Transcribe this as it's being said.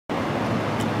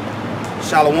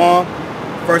Shalom.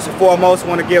 First and foremost,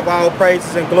 want to give all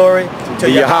praises and glory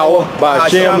to Yahweh,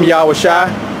 Ba'ashem,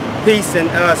 Yahushua. Peace and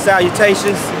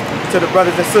salutations to the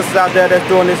brothers and sisters out there that's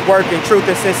doing this work in truth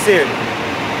and sincerity.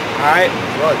 All right?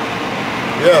 Right.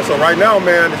 Yeah, so right now,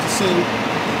 man, as you see,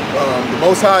 the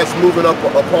Most High is moving up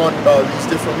upon these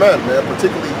different men, man,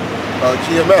 particularly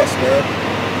GMS, man.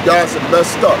 You guys have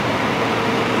messed up.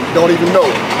 You don't even know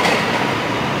it.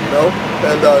 You know?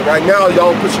 And right now,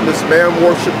 y'all pushing this man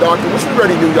worship doctrine, which we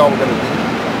already knew y'all were going to do.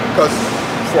 Because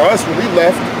for us, when we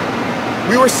left,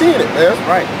 we were seeing it, man.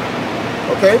 Right.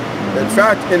 Okay? In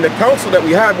fact, in the council that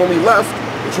we had when we left,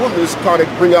 which we'll just kind of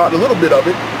bring out a little bit of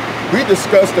it, we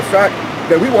discussed the fact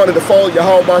that we wanted to follow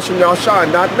Yahweh Ba'ashem Yahushua,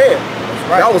 not man. That's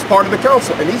right. That was part of the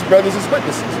council, and these brothers is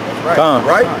witnesses. That's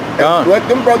right. Right? And what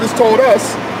them brothers told us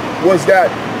was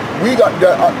that we got,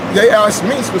 they asked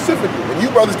me specifically, and you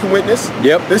brothers can witness.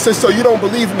 Yep. They said, so you don't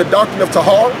believe in the doctrine of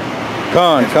Tahar?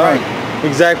 Right.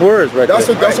 Exact words right That's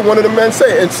there. That's what one of the men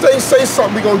say. And say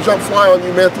something, we gonna jump fly on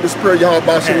you, man, through the spirit of Yahweh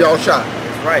Ba'ashem Yahushua.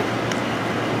 That's right.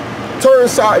 Turn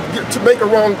side, to make a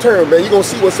wrong turn, man. You're gonna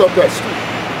see what's up that street.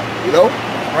 You know?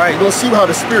 Right. You're gonna see how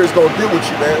the spirit's gonna deal with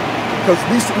you, man. Because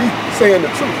we saying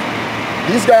the truth.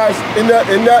 These guys in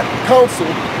that council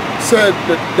said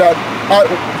that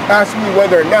asked me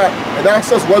whether or not, and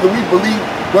asked us whether we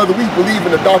believe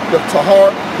in the doctrine of Tahar,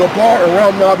 Gabar, and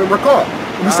Ramnab and Rakab.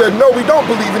 We said, no, we don't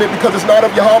believe in it because it's not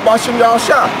of Yahweh Ba'ashem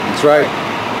Yahushua. That's right.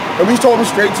 And we told them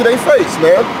straight to their face,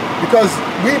 man. Because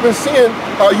we've been seeing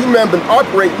how you men been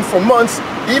operating for months,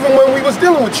 even when we was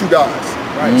dealing with you guys.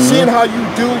 Right. Seeing how you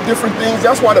do different things.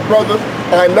 That's why the brother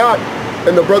Not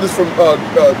and the brothers from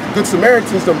Good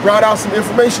Samaritans them brought out some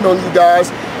information on you guys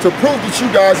to prove that you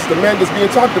guys is the man that's being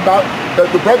talked about, that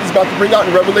the brother's about to bring out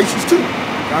in Revelations 2.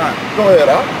 Go ahead,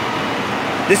 Al.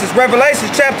 This is Revelation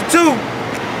chapter 2,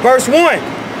 verse 1.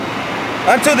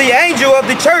 Unto the angel of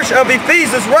the church of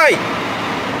Ephesus write,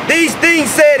 these things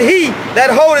said he that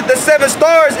holdeth the 7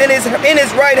 stars in his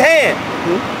right hand,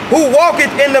 who walketh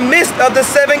in the midst of the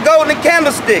 7 golden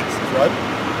candlesticks. Right.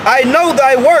 I know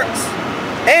thy works,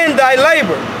 and thy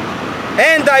labor,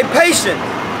 and thy patience,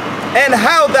 and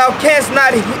how thou canst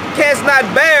not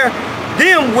bear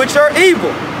them which are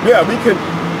evil. Yeah, we can.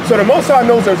 So the Most High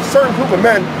knows there's a certain group of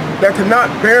men that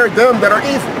cannot bear them that are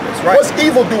evil. That's right. What's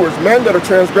evildoers? Men that are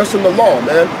transgressing the law,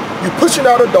 man. You're pushing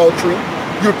out adultery.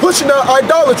 You're pushing out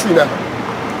idolatry now.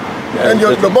 Yeah, and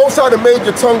the Most High made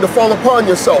your tongue to fall upon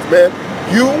yourself, man.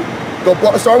 You,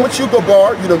 starting with you,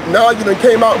 Gabar, now you done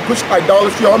came out and pushed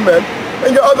idolatry on men.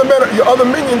 And your other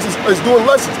minions is doing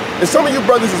lessons. And some of you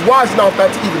brothers is wise enough not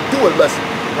to even do a lesson.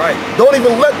 Right. Don't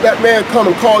even let that man come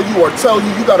and call you or tell you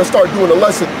you got to start doing a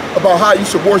lesson about how you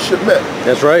should worship men.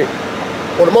 That's right.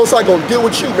 Or the Most High gonna deal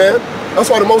with you, man. That's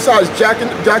why the Most High is jacking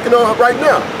up right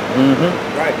now.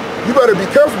 Right. You better be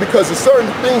careful because there's certain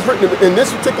things written in this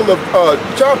particular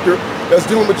chapter that's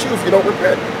dealing with you if you don't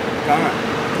repent.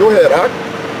 Go ahead, Ak.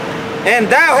 And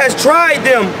thou hast tried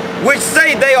them which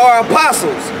say they are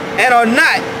apostles and are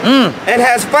not, and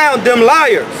has found them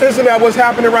liars. Isn't that what's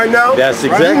happening right now? That's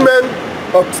exactly. You men,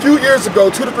 a few years ago,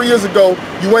 2 to 3 years ago,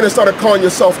 you went and started calling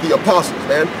yourself the apostles,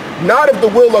 man. Not of the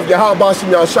will of Yahweh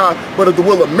Ba'ashem Yahushua, but of the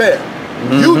will of man.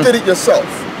 You did it yourself.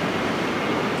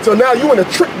 So now you in a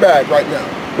trick bag right now.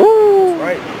 Woo!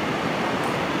 Right.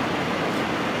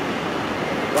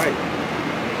 Right.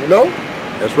 You know?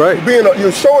 That's right.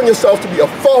 You're showing yourself to be a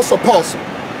false apostle.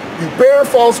 You bear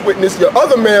false witness. Your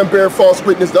other man bear false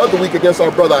witness the other week against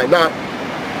our brother Not.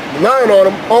 Lying on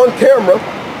him on camera,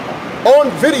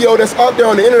 on video that's out there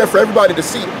on the internet for everybody to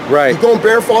see. Right. You're gonna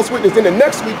bear false witness. Then the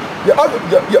next week,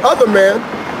 your other man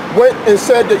went and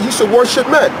said that he should worship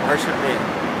men. Worship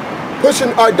men.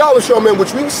 Pushing idolatry on men,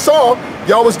 which we saw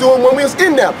y'all was doing when we was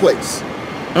in that place.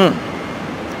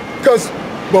 Because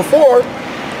before,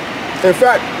 in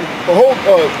fact, the whole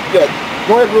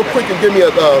go ahead real quick and give me a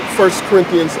 1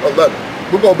 Corinthians 11.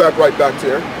 We'll go back right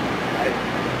there.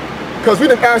 Because we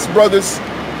didn't ask brothers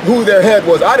who their head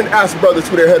was. I didn't ask brothers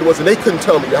who their head was, and they couldn't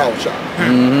tell me the house shot.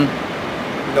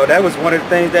 You know, that was one of the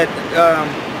things that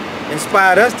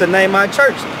inspired us to name our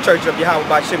church, Church of Yahweh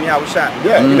Ba'ashem Yahushua.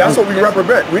 Yeah, that's what we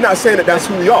represent. We're not saying that that's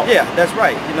who we are. Yeah, that's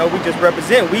right. You know, we just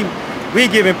represent. We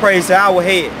giving praise to our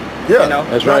head. Yeah, you know?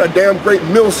 That's not a damn great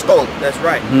millstone. That's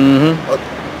right.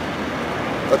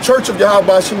 A church of Yahweh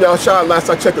Ba'ashem Yahushua, last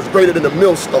I checked, is greater than a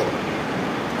millstone.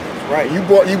 That's right. You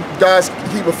guys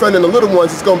keep offending the little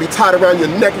ones, it's gonna be tied around your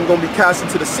neck and gonna be cast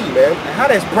into the sea, man. And how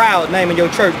that's proud naming your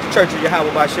church, the Church of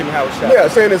Yahweh Bashim Yahweh Shai? Yeah,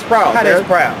 saying it's proud. How man. that's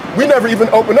proud? We never even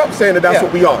open up saying that that's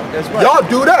what we are. That's right. Y'all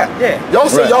do that. Yeah. Y'all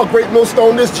say y'all Great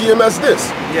Millstone this, GMS this.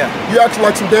 Yeah. You acting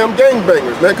like some damn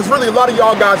gangbangers, man. Because really, a lot of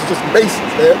y'all guys are just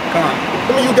masons, man. Come on.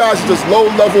 I mean, you guys are just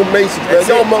low-level masons, man.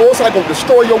 Y'all most like gonna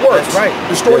destroy your works. That's right.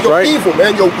 Destroy your evil,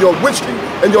 man. Your witchery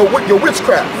and your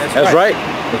witchcraft. That's right.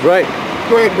 That's right.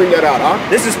 Go ahead and bring that out, huh?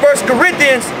 This is 1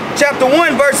 Corinthians chapter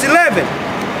 1, verse 11.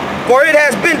 For it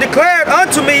has been declared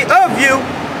unto me of you,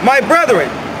 my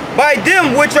brethren, by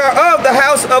them which are of the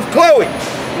house of Chloe.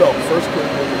 No, 1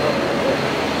 Corinthians.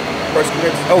 1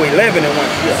 Corinthians, 11 and 1.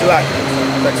 Yeah. It's like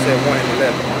I said 1 and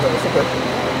 11. No, it's okay.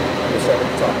 Let's start at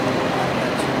the top.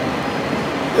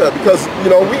 Yeah, because,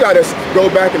 you know, we got to go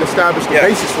back and establish the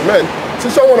basis for men.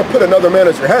 Since y'all want to put another man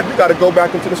as your head, we got to go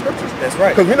back into the scriptures. That's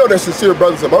right. Because we know there's sincere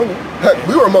brothers among you. Heck,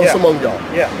 we were amongst among y'all.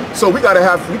 Yeah. So we got to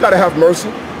have mercy.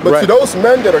 But to those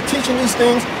men that are teaching these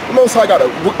things, the Most High got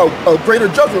a greater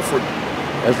judgment for you.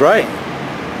 That's right.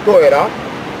 Go ahead, Al.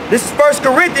 This is 1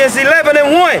 Corinthians 11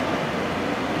 and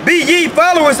 1. Be ye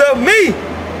followers of me,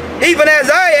 even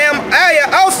as I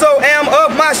also am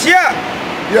of Mashiach.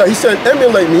 Yeah, he said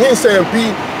emulate me. He ain't saying be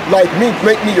like me,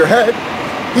 make me your head.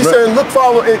 He's saying look,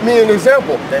 follow me an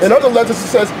example. In other letters it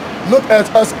says, look at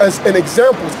us as an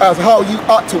example as how you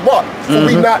ought to walk. For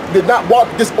we did not walk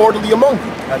disorderly among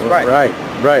you. That's right.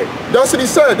 Right. That's what he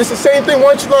said. It's the same thing.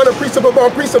 Why don't you line up precept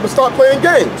upon precept and start playing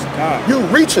games? You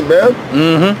reaching,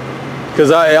 man.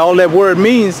 Because all that word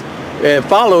means,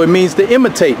 follow, it means to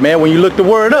imitate, man, when you look the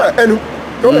word up. And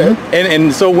go ahead.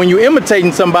 And so when you're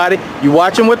imitating somebody, you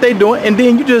watching what they doing, and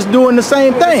then you just doing the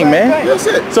same thing, man. That's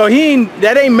it. So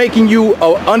that ain't making you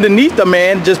underneath a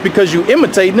man just because you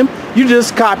imitating him. You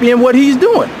just copying what he's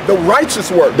doing. The righteous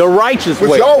works. The righteous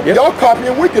way. Y'all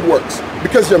copying wicked works.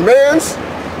 Because your man's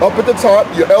up at the top,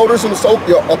 your elders and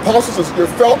your apostles,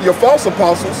 your false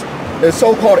apostles and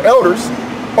so-called elders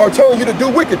are telling you to do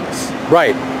wickedness.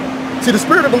 Right. See, the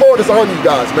Spirit of the Lord is on you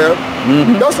guys, man.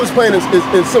 That's what's plain in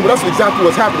simple. That's exactly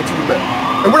what's happening to you, man.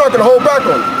 And we're not going to hold back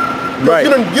on you. Right.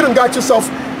 You done got yourself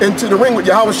into the ring with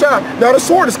Yahweh Shai. Now the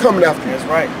sword is coming after you. That's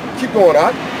right. Keep going,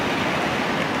 Ak.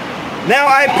 Now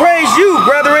I praise you,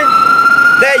 brethren,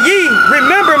 that ye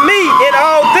remember me in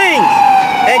all things,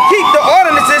 and keep the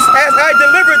ordinances as I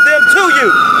delivered them to you.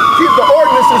 Keep the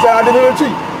ordinances as I delivered to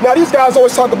you. Now these guys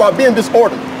always talk about being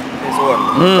disorderly.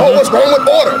 Oh, what's wrong with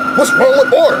order? What's wrong with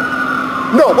order?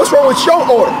 No, what's wrong with your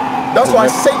order? That's why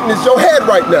Satan is your head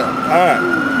right now.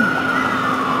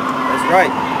 That's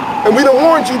right. And we done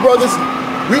warned you, brothers,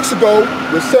 weeks ago,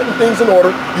 with setting things in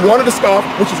order. You wanted to scoff,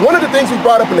 which is one of the things we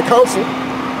brought up in the council,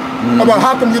 about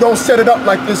how come you don't set it up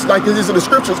like this, like it is in the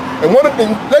scriptures. And one of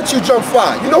them let you jump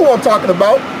fly. You know who I'm talking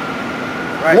about.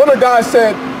 Right. One of the guys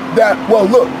said that, well,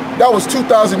 look, that was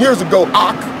 2,000 years ago,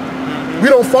 Ak. We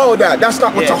don't follow that. That's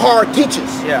not what Tahar teaches.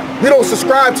 We don't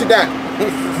subscribe to that.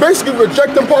 Basically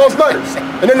rejecting Paul's letters.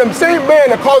 And then the same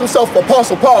man that calls himself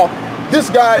Apostle Paul,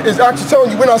 this guy is actually telling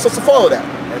you we're not supposed to follow that.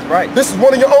 That's right. This is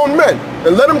one of your own men.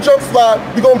 And let him jump fly,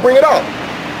 you're going to bring it out.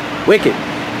 Wicked.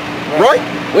 Right?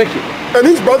 Wicked. And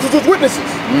these brothers was witnesses.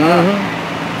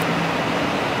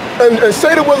 And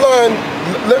say that we're lying,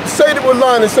 say that we're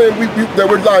lying and saying that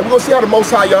we're lying. We're going to see how the Most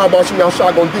High Yahweh Bashim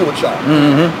Yahshua going to deal with y'all.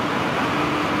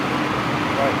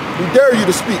 We dare you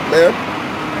to speak, man.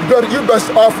 You best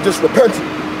off just repenting.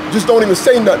 Just don't even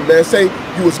say nothing, man. Say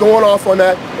you was going off on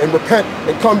that and repent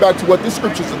and come back to what this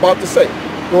scripture is about to say.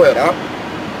 Go ahead, Al.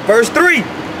 Verse 3.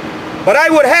 But I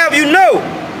would have you know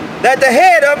that the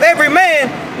head of every man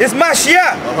is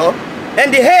Mashiach.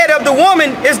 And the head of the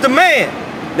woman is the man.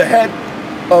 The head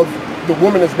of the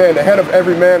woman is man. The head of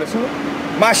every man is who?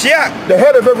 Mashiach. The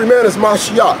head of every man is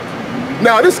Mashiach.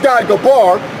 Now this guy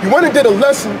Gabar, you went and did a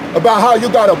lesson about how you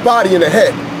got a body and a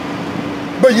head.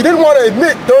 But you didn't want to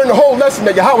admit during the whole lesson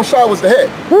that Yahweh Shai was the head.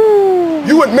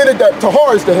 You admitted that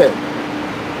Tahar is the head.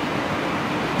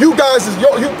 You guys,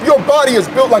 your body is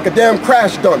built like a damn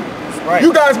crash dummy. Right.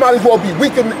 You guys might as well be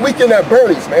weekend at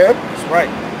Bernie's, man. That's right.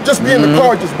 Just be in the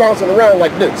car, just bouncing around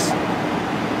like this.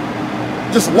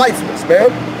 Just lifeless, man.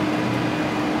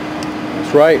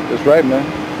 That's right, man.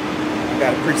 I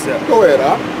got a precept. Go ahead,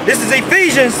 Al. This is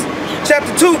Ephesians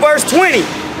chapter 2, verse 20.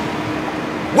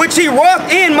 Which he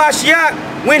wrought in Mashiach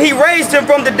when he raised him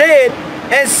from the dead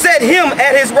and set him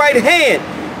at his right hand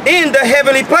in the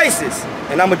heavenly places.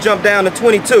 And I'm going to jump down to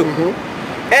 22.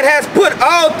 And has put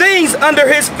all things under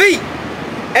his feet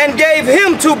and gave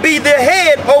him to be the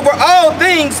head over all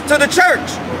things to the church,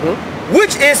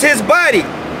 which is his body,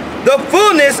 the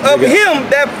fullness of him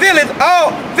that filleth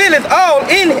all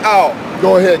in all.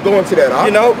 Go ahead, go into that. Huh?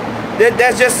 You know,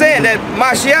 that's just saying that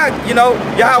Mashiach, you know,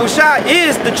 Yahushua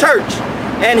is the church.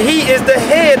 And he is the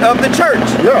head of the church.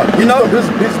 Yeah, you know, his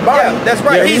body. Yeah, that's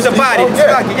right. Yeah, he's the body.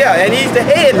 Yeah, and he's the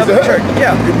head of the church.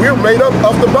 Yeah, we're made up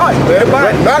of the body, man. The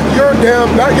body. Not your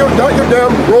damn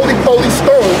roly-poly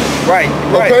stone. Right.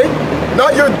 Okay.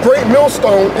 Not your great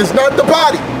millstone is not the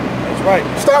body. That's right.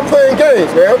 Stop playing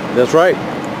games, man. That's right.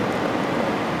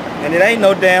 And it ain't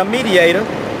no damn mediator.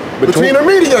 Between a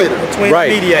mediator. Between a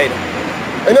mediator.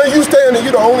 And then you saying that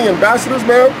you're the only ambassadors,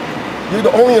 man. You're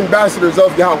the only ambassadors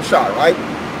of Yahushua, right?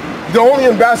 You're the only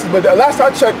ambassadors, but last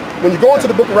I checked, when you go into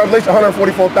the book of Revelation,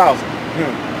 144,000.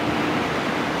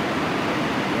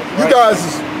 You guys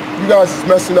is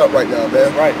messing up right now,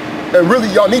 man. Right. And really,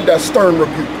 y'all need that stern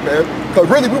rebuke, man. Because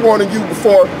really, we warning you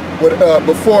before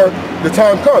the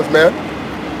time comes, man.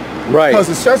 Right. Because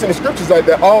it says in the scriptures like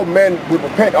that all men would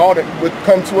repent, all that would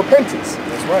come to repentance.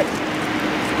 That's right.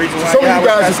 Some of you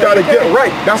guys just got to get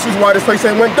right. That's the reason why this place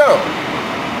ain't went down.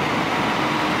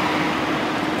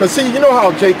 Because see, you know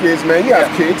how Jake is, man. You have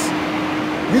kids.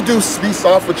 You do be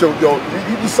soft with you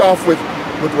be soft with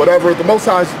whatever. The Most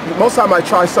High might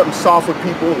try something soft with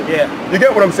people. Yeah. You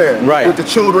get what I'm saying? Right. With the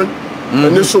children,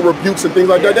 initial rebukes and things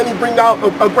like that. Then he bring out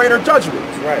a greater judgment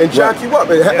and jack you up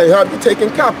and have you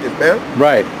taken captive, man.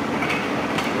 Right.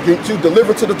 Get you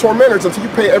delivered to the tormentors until you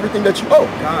pay everything that you owe.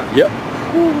 Yep.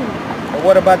 But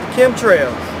what about the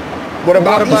chemtrails? What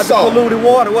about the polluted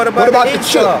water? What about the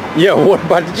chip? Yeah, what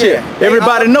about the chip?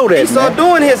 Everybody know that, Esau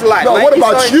doing his life. No, what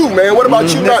about you, man? What about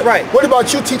you not? Right. What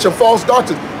about you teaching false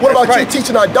doctrines? What about you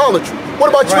teaching idolatry? What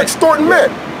about you extorting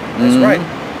men? That's right.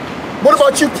 What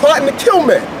about you plotting to kill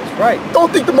men? That's right.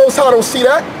 Don't think the Most High don't see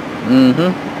that.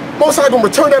 Most High gonna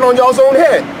return that on y'all's own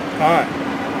head. All right.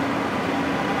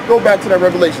 Go back to that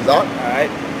Revelations, huh? All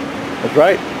right. That's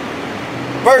right.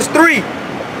 Verse 3.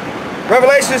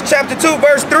 Revelations chapter 2,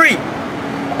 verse 3.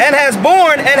 And has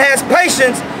borne and has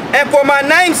patience, and for my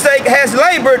name's sake has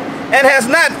labored and has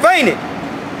not fainted.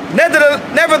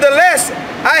 Nevertheless,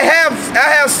 I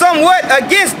have somewhat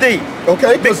against thee.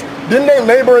 Okay, because didn't they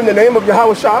labor in the name of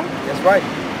Yahushua? That's right.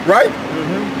 Right?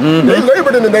 They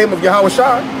labored in the name of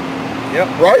Yahushua. Yep.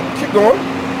 Right? Keep going.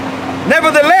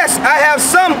 Nevertheless, I have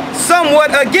somewhat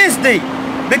against thee,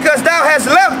 because thou hast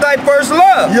left thy first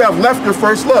love. You have left your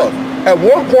first love. At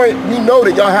one point, we know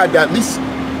that y'all had to at least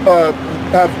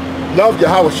have loved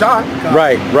Yahushua.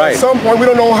 Right. At some point, we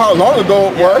don't know how long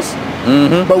ago it was,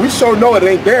 but we sure know it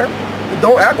ain't there.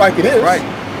 Don't act like it is. Right.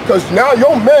 Because now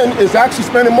your men is actually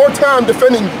spending more time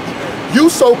defending you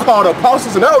so-called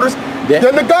apostles and elders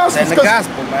than the gospel. Than the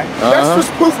gospel, man. That's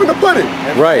just proof in the pudding.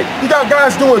 Right. You got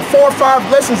guys doing 4 or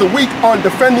 5 lessons a week on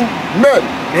defending men,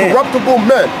 corruptible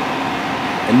men.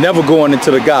 And never going into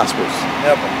the gospels.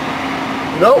 Never.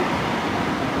 You know?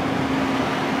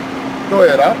 Go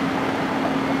ahead, huh?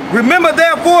 Remember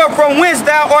therefore from whence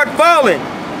thou art fallen,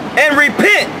 and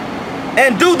repent,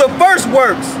 and do the first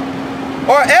works,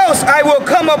 or else I will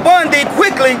come upon thee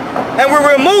quickly, and will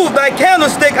remove thy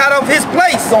candlestick out of his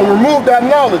place. So remove that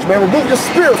knowledge, man. Remove your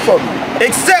spirit from you.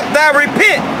 Except thou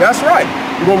repent. That's right.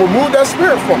 You're going to remove that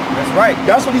spirit from you. That's right.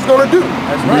 That's what he's going to do.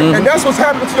 That's right. And that's what's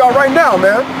happening to y'all right now,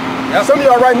 man. Yep. Some of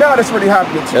y'all right now, that's already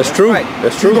happening to you. That's true. Right.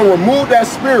 That's true. You're going to remove that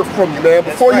spirit from you, man.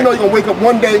 Before you know, you're going to wake up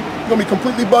one day, you're going to be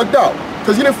completely bugged out.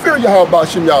 Because you didn't fear Yahweh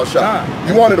Shem Yahushua.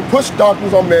 You wanted to push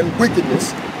darkness on men,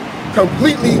 wickedness,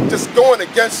 completely just going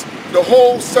against the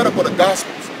whole setup of the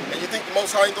Gospels. And you think the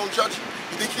Most High ain't going to judge you?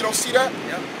 You think he don't see that?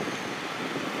 Yeah.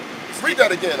 Read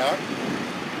that again, huh?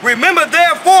 Remember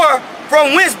therefore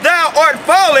from whence thou art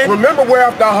fallen. Remember where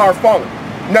thou art fallen.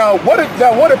 Now, what did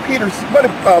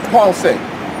Paul say?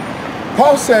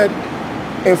 Paul said,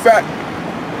 in fact,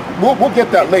 we'll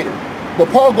get that later. But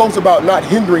Paul goes about not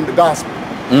hindering the gospel.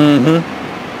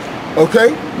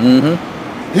 Okay?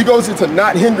 He goes into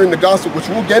not hindering the gospel, which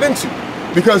we'll get into.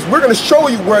 Because we're going to show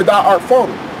you where thou art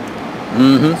fallen.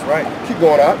 That's right. Keep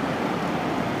going on.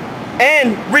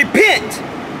 And repent,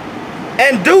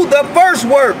 and do the first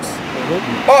works,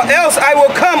 or else I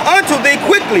will come unto thee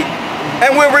quickly,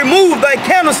 and will remove thy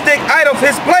candlestick out of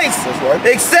his place. That's right.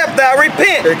 Except thou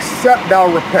repent. Except thou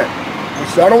repent.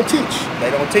 Which y'all don't teach.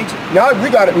 They don't teach it. Now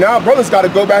now brothers got to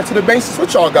go back to the basics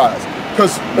with y'all guys.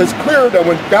 Because it's clear that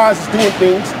when guys is doing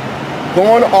things,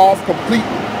 going off completely,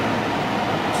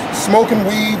 smoking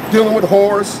weed, dealing with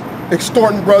whores,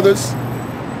 extorting brothers,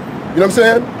 you know what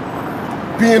I'm saying?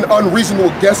 Being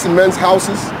unreasonable guests in men's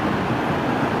houses.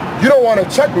 You don't want to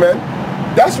check men.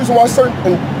 That's the reason why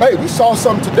hey, we saw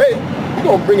something today. We're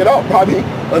going to bring it out probably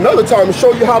another time and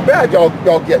show you how bad y'all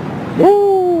get.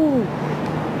 Woo!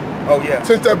 Oh yeah.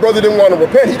 Since that brother didn't want to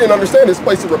repent, he didn't understand his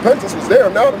place of repentance was there.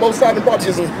 Now the Most High probably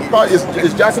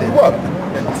is jacking you up.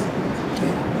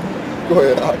 Go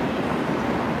ahead.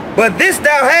 But this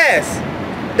thou hast,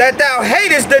 that thou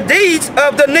hatest the deeds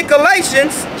of the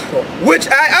Nicolaitans, which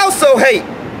I also hate.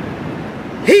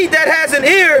 He that has an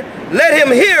ear, let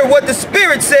him hear what the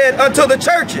Spirit said unto the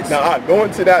churches. Now, go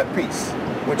into that piece,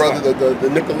 Which brother, the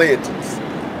Nicolaitans.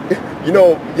 You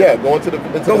know, yeah, go into the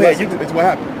Go ahead. It's what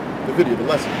happened. The video, the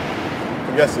lesson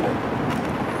from yesterday.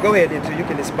 Go ahead, Into. You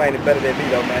can explain it better than me,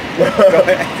 though, man. Go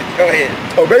ahead. Go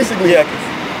ahead. Oh, basically, Yeah,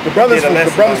 the brothers from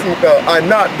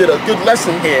Anat did a good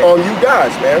lesson on you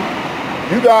guys, man.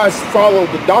 You guys follow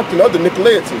the doctrine of the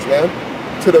Nicolaitans, man,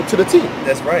 to the T.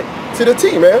 that's right. To the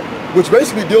T, man, which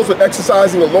basically deals with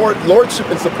exercising a lordship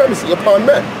and supremacy upon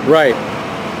men. Right.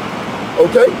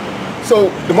 Okay? So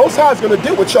the Most High is going to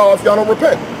deal with y'all if y'all don't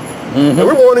repent. And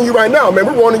we're warning you right now, man.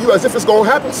 We're warning you as if it's going to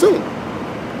happen soon.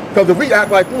 Because if we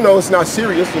act like, it's not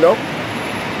serious, you know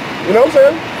what I'm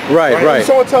saying? Right. If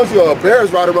someone tells you a bear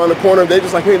is right around the corner, they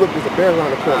just like, hey, look, there's a bear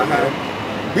around the corner,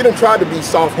 man. We done tried to be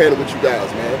soft-handed with you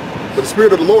guys, man. But the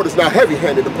Spirit of the Lord is not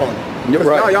heavy-handed upon you. Because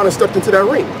now y'all done stepped into that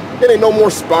ring. There ain't no more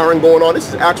sparring going on. This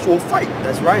is actual fight.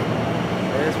 That's right.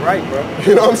 That's right, bro.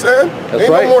 You know what I'm saying? That's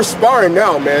ain't right. no more sparring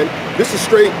now, man. This is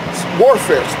straight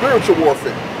warfare, spiritual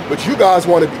warfare. But you guys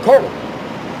want to be carnal.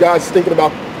 You guys thinking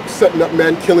about setting up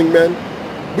men, killing men.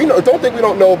 Don't think we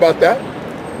don't know about that.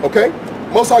 Okay?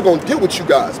 Most High gonna deal with you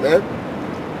guys, man.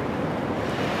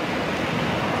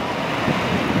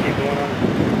 Keep going on.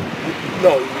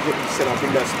 No, you said I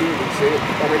bring that spirit. You said it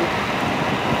already.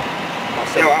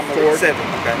 I'm on 7.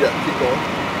 Okay. Yeah, keep going.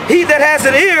 He that has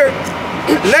an ear,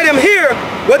 let him hear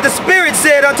what the Spirit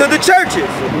said unto the churches.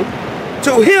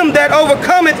 To him that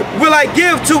overcometh will I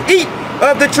give to eat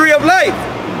of the tree of life,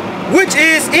 which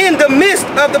is in the midst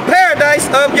of the paradise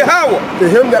of Yahweh. To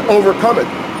him that overcometh.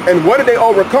 And what did they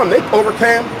overcome? They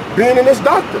overcame being in this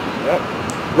doctrine.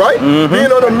 Right?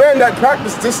 Being on the men that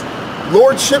practice this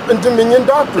lordship and dominion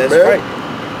doctrine, That's man.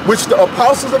 right. Which the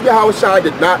apostles of Yahweh Shai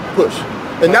did not push.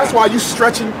 And that's why you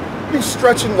stretching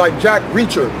like Jack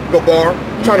Reacher, Gabar,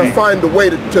 trying to find the way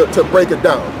to break it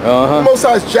down. The Most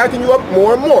High is jacking you up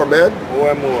more and more, man. More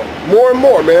and more. More and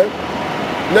more, man.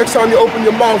 Next time you open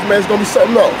your mouth, man, it's gonna be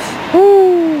something else.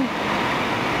 Woo.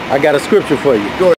 I got a scripture for you. Go ahead.